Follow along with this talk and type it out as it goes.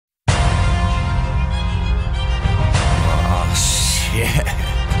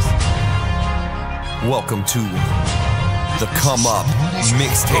Welcome to the Come Up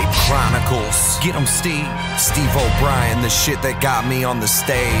Mixtape Chronicles. Get 'em, Steve O'Brien, the shit that got me on the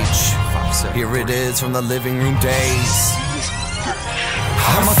stage. Here it is from the living room days.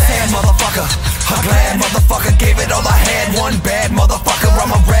 I'm a sad motherfucker, a glad motherfucker, gave it all I had. One bad motherfucker, I'm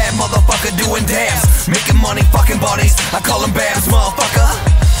a rad motherfucker doing dabs, making money, fucking bunnies, I call them babs, motherfucker.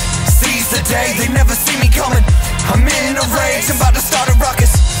 Seize the day, they never see me coming. I'm in a rage, I'm about to start a ruckus.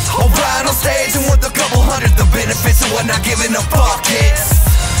 O'Brien on stage and worth a couple hundred. The benefits of what not giving a fuck is,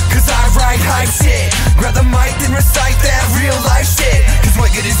 cause I write hype shit. Grab the mic and recite that real life shit. Cause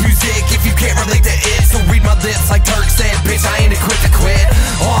what good is music if you can't relate to it? So read my lips like Turk said, bitch, I ain't equipped to quit.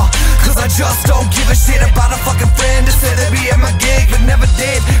 Cause I just don't give a shit about a fucking friend that said they'd be at my gig but never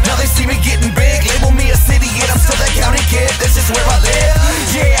did. Now they see me getting big, label me a city and I'm still that county kid. That's just where I live.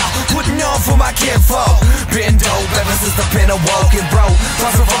 Yeah, putting on for my kinfolk. Been dope ever since the pen awoke and broke.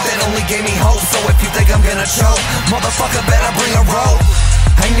 Plus a folk that only gave me hope. So if you think I'm gonna choke, motherfucker better bring a rope.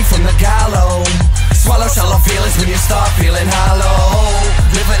 Hang me from the gallows. Swallow shallow feelings when you start feeling hollow.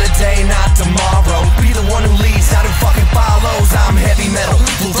 Live for the day, not tomorrow. Be the one who leads, not who fucking follows. I'm heavy metal,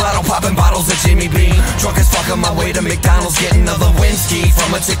 full throttle, popping bottles of Jimmy Bean. Drunk as fuck on my way to McDonald's, getting another Winsky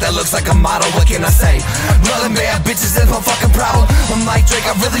from a chick that looks like a model. What can I say? Running bad bitches is my fucking problem. I'm like Drake,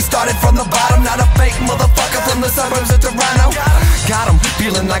 I really started from the bottom. Not a fake motherfucker from the suburbs of Toronto. Got 'em,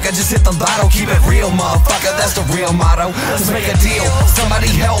 feeling like I just hit the lotto. Keep it real, motherfucker, that's the real motto. Let's make a deal, somebody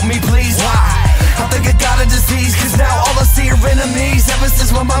help me please. Why? I think I got a disease, cause now all I see are enemies. Ever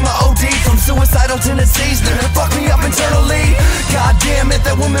since my mama OD'd from suicidal tendencies, it fucked me up internally. God damn it,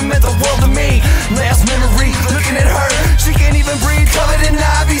 that woman meant the world to me. Last memory, looking at her, she can't even breathe, covered in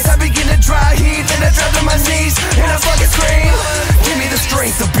ivies. I begin to dry heat, then I drop to my knees, and I fucking scream. Give me the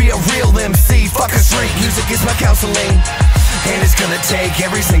strength to be a real MC. Fuck a shrink, music is my counseling. And it's gonna take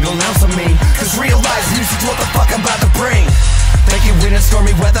every single ounce of me, cause real life music's what the fuck I'm about to bring. Thank you, wind and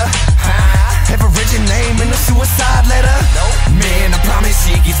stormy weather. Ever written your name in a suicide letter? Man, I promise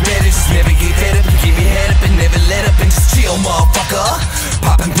she gets better. Just never get fed up and keep your head up and never let up and just chill, motherfucker.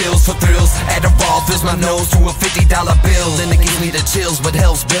 Popping pills for thrills. Adderall fills my nose to a $50 bill, and it gives me the chills, but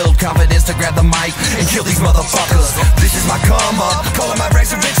helps build confidence to grab the mic and kill these motherfuckers. This is my come up.